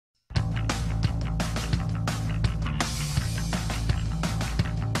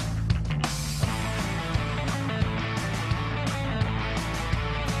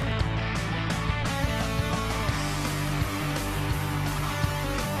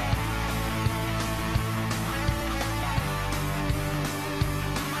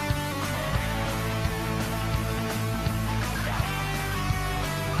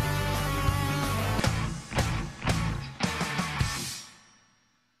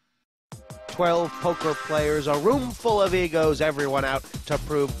12 poker players, a room full of egos, everyone out to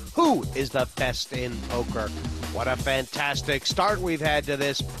prove who is the best in poker. What a fantastic start we've had to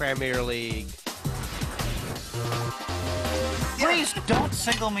this Premier League. Please don't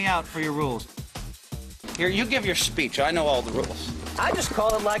single me out for your rules. Here, you give your speech. I know all the rules. I just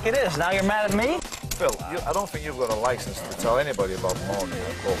called it like it is. Now you're mad at me? Phil, I don't think you've got a license to tell anybody about Morning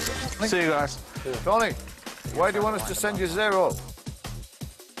or Coulter. See you guys. Tony, why do you want us to send you zero?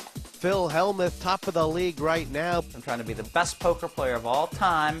 Phil Hellmuth, top of the league right now. I'm trying to be the best poker player of all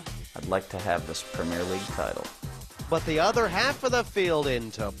time. I'd like to have this Premier League title. But the other half of the field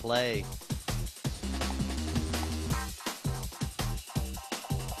into play.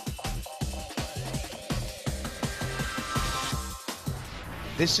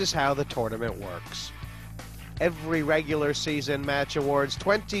 This is how the tournament works. Every regular season match awards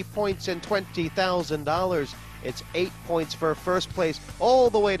 20 points and $20,000. It's 8 points for first place,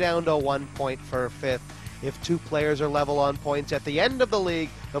 all the way down to 1 point for fifth. If two players are level on points at the end of the league,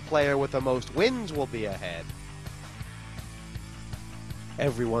 the player with the most wins will be ahead.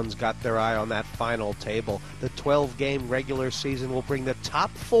 Everyone's got their eye on that final table. The 12-game regular season will bring the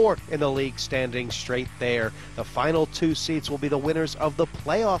top 4 in the league standings straight there. The final 2 seats will be the winners of the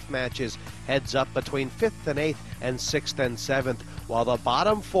playoff matches, heads up between 5th and 8th and 6th and 7th, while the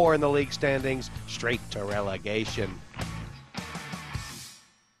bottom 4 in the league standings straight to relegation.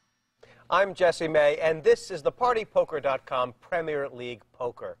 I'm Jesse May, and this is the PartyPoker.com Premier League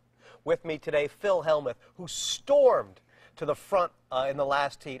Poker. With me today, Phil Hellmuth, who stormed to the front in the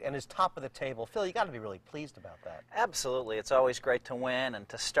last heat and is top of the table. Phil, you got to be really pleased about that. Absolutely. It's always great to win and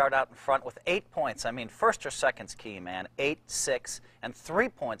to start out in front with 8 points. I mean, first or second's key, man. 8, 6, and 3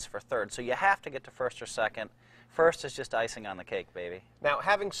 points for third. So you have to get to first or second. First is just icing on the cake, baby. Now,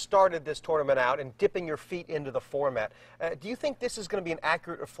 having started this tournament out and dipping your feet into the format, do you think this is going to be an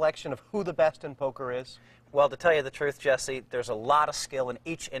accurate reflection of who the best in poker is? Well, to tell you the truth, Jesse, there's a lot of skill in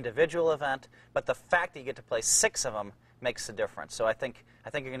each individual event, but the fact that you get to play 6 of them makes the difference. So I think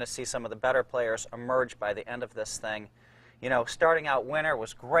you're going to see some of the better players emerge by the end of this thing. You know, starting out winner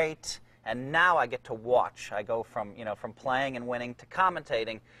was great, and now I get to watch. I go from playing and winning to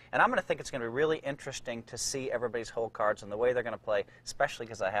commentating, and I'm going to think it's going to be really interesting to see everybody's whole cards and the way they're going to play, especially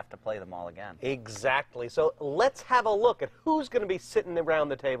because I have to play them all again. Exactly. So let's have a look at who's going to be sitting around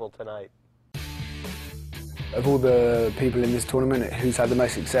the table tonight. Of all the people in this tournament, who's had the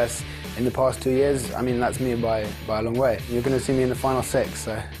most success in the past 2 years, I mean, that's me by a long way. You're going to see me in the final 6,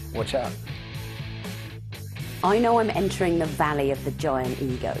 so watch out. I know I'm entering the valley of the giant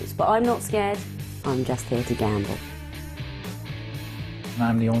egos, but I'm not scared. I'm just here to gamble.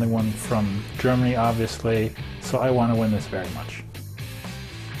 I'm the only one from Germany, obviously, so I want to win this very much.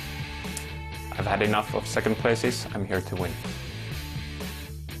 I've had enough of second places. I'm here to win.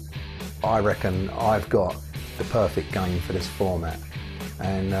 I reckon I've got the perfect game for this format,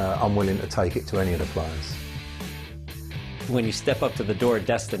 and I'm willing to take it to any of the players. When you step up to the door of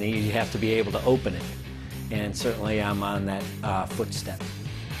destiny, you have to be able to open it, and certainly I'm on that footstep.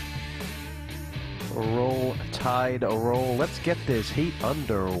 A roll, tied, a roll. Let's get this heat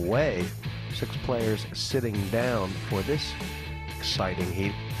underway. 6 players sitting down for this exciting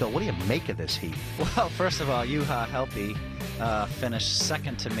heat. Phil, what do you make of this heat? Well, first of all, Juha Helpy finished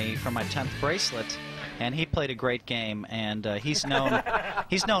second to me for my 10th bracelet, and he played a great game, and he's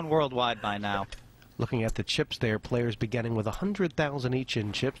known worldwide by now. Looking at the chips there, players beginning with 100,000 each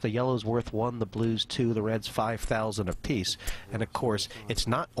in chips. The yellow's worth 1, the blues 2, the red's 5,000 apiece. And of course, it's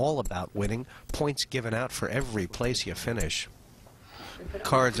not all about winning. Points given out for every place you finish.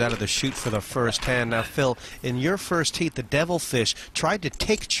 Cards out of the chute for the first hand. Now, Phil, in your first heat, the Devilfish tried to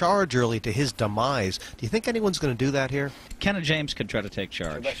take charge early to his demise. Do you think anyone's going to do that here? Kenna James could try to take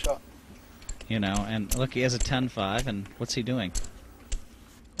charge. You know, and look, he has a 10-5, and what's he doing?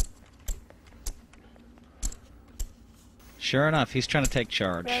 Sure enough, he's trying to take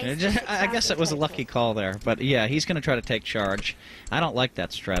charge. I guess it was a lucky call there, but yeah, he's going to try to take charge. I don't like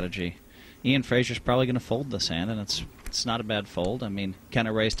that strategy. Ian Fraser's probably going to fold this hand, and it's not a bad fold. I mean,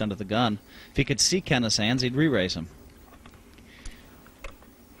 Kenna raised under the gun. If he could see Kenna's hands, he'd re-raise him.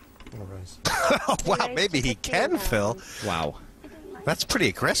 Oh, wow, maybe he can, Phil. Wow. That's pretty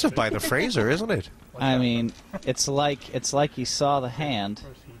aggressive by the Fraser, isn't it? I mean, it's like he saw the hand.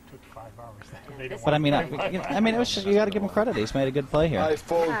 But I mean, it was just, you got to give him credit. He's made a good play here. I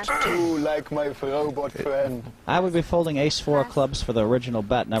fold too, like my robot friend. I would be folding ace-4 clubs for the original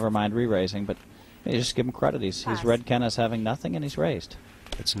bet, never mind re-raising, but you just give him credit. He's read Kenna's having nothing, and he's raised.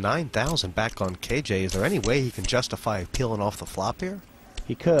 It's 9,000 back on KJ. Is there any way he can justify peeling off the flop here?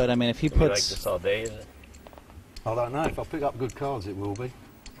 He could. I mean, if he puts... like this all day, is it? I don't know. If I pick up good cards, it will be.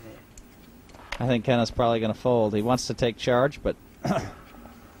 I think Kenna's probably going to fold. He wants to take charge, but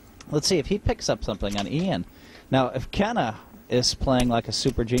let's see if he picks up something on Ian. Now, if Kenna is playing like a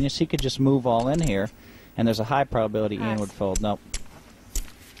super genius, he could just move all in here, and there's a high probability Ian would fold. Nope.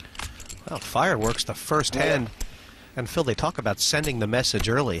 Well, fireworks the first hand. And Phil, they talk about sending the message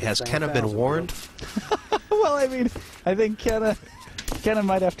early. Has Kenna been warned? Well, I mean, I think Kenna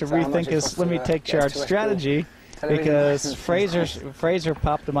might have to rethink his let me take charge strategy because Fraser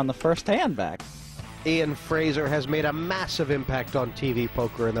popped him on the first hand back. Ian Fraser has made a massive impact on TV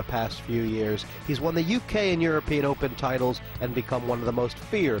poker in the past few years. He's won the UK and European Open titles and become one of the most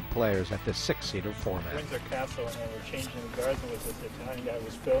feared players at this six-seater format. Windsor Castle, and they were changing the guards, and the Italian guy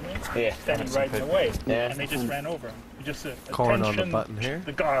was filming, Yeah. standing right in the way, Yeah. and they just ran over him. Just Corn on the attention, button here.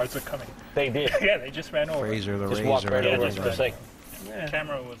 The guards are coming. They did. Yeah, they just ran over. Fraser the Just razor. walked right over. just Just like The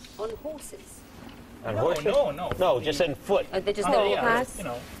camera was... On horses. on No, horses? no. No, just in foot. Oh, they just Oh, don't yeah, pass? you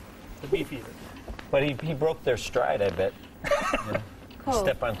know, the beef eater. But he broke their stride, I bet. Cool.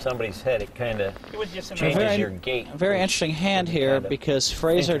 Step on somebody's head, it kind of It was just in changes your gait. A very interesting hand here because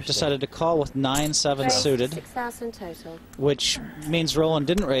Fraser decided to call with 9-7 suited, 6,000 total. which means Roland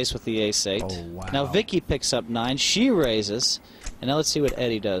didn't raise with the ace-8. Oh, wow. Now Vicky picks up 9, she raises, and now let's see what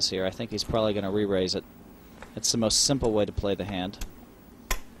Eddie does here. I think he's probably going to re-raise it. It's the most simple way to play the hand.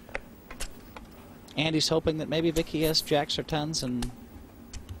 And he's hoping that maybe Vicky has jacks or 10s and...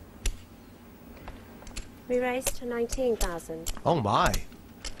 We raised to 19,000. Oh my.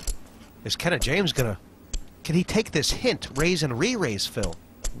 Is Kenna James gonna... Can he take this hint, raise and re-raise, Phil?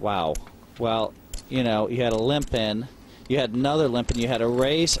 Wow. Well, you know, you had a limp in, you had another limp in, you had a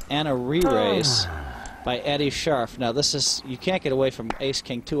raise and a re-raise by Eddie Scharf. Now this is, you can't get away from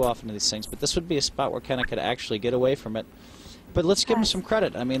ace-king too often in these things, but this would be a spot where Kenna could actually get away from it. But let's give him some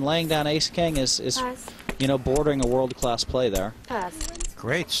credit. I mean, laying down ace-king is you know, bordering a world-class play there. Pass.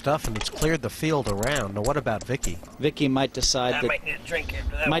 Great stuff, and it's cleared the field around. Now what about Vicky? Vicky might decide I that, might need a drink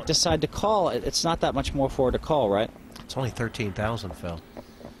after that might one. decide to call. It's not that much more for her to call, right? It's only 13,000, Phil.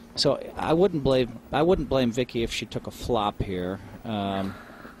 So I wouldn't blame Vicky if she took a flop here.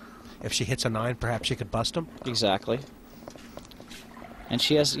 If she hits a 9, perhaps she could bust him? Exactly. And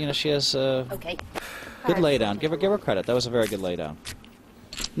she has, you know, Okay. good laydown. Give her credit. That was a very good laydown.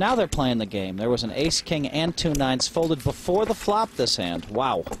 Now they're playing the game. There was an ace-king and 2 9s folded before the flop this hand.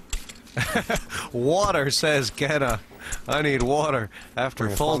 Wow. Water, says Kenna. I need water after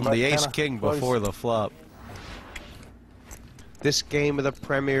Bring us folding one the back, ace-king Kenna, before the flop. This game of the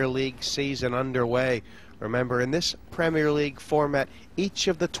Premier League season underway. Remember, in this Premier League format, each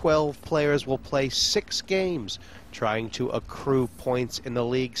of the 12 players will play 6 games, trying to accrue points in the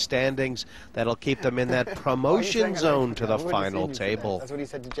league standings that'll keep them in that promotion zone to the final table. That's what he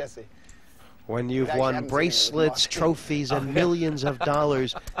said to Jesse. When you've actually won hadn't seen it, it was bracelets, Mark. trophies, and millions of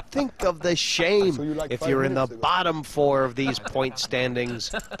dollars, think of the shame saw you like if 5 you're in the minutes ago. bottom 4 of these point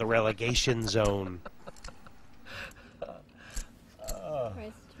standings, the relegation zone.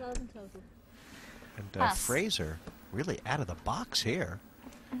 Raise 12 in total. And Pass. Fraser really out of the box here.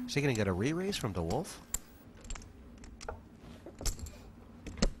 Is he going to get a re-raise from DeWolf?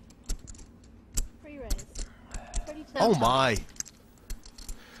 Free raise. 32. Oh my!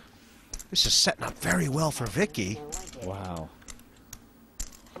 This is setting up very well for Vicky. Wow.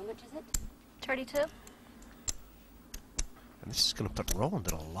 How much is it? 32. And this is going to put Roland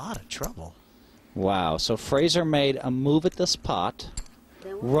in a lot of trouble. Wow. So Fraser made a move at this pot.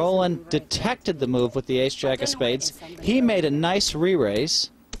 Roland detected the move with the ace-jack of spades. He made a nice re-raise.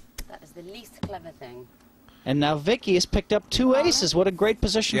 That is the least clever thing. And now Vicky has picked up 2 aces. What a great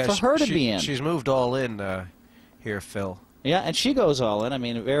position for her to be in. She's moved all in here, Phil. Yeah, and she goes all in. I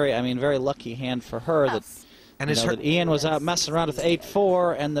mean, very lucky hand for her that, And you is know, her that Ian was out messing around with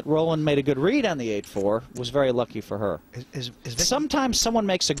 8-4, and that Roland made a good read on the 8-4 was very lucky for her. is Vicky, Sometimes someone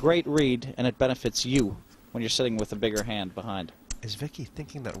makes a great read, and it benefits you when you're sitting with a bigger hand behind. is Vicky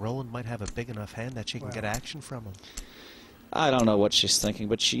thinking that Roland might have a big enough hand that she can get action from him? I don't know what she's thinking,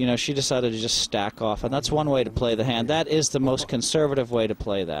 but she decided to just stack off, and that's one way to play the hand. That is the most conservative way to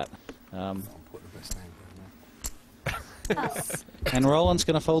play that. And Roland's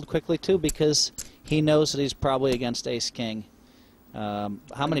going to fold quickly too because he knows that he's probably against ace-king.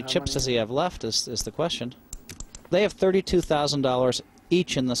 How many chips does he have left is the question. They have $32,000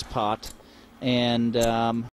 each in this pot, and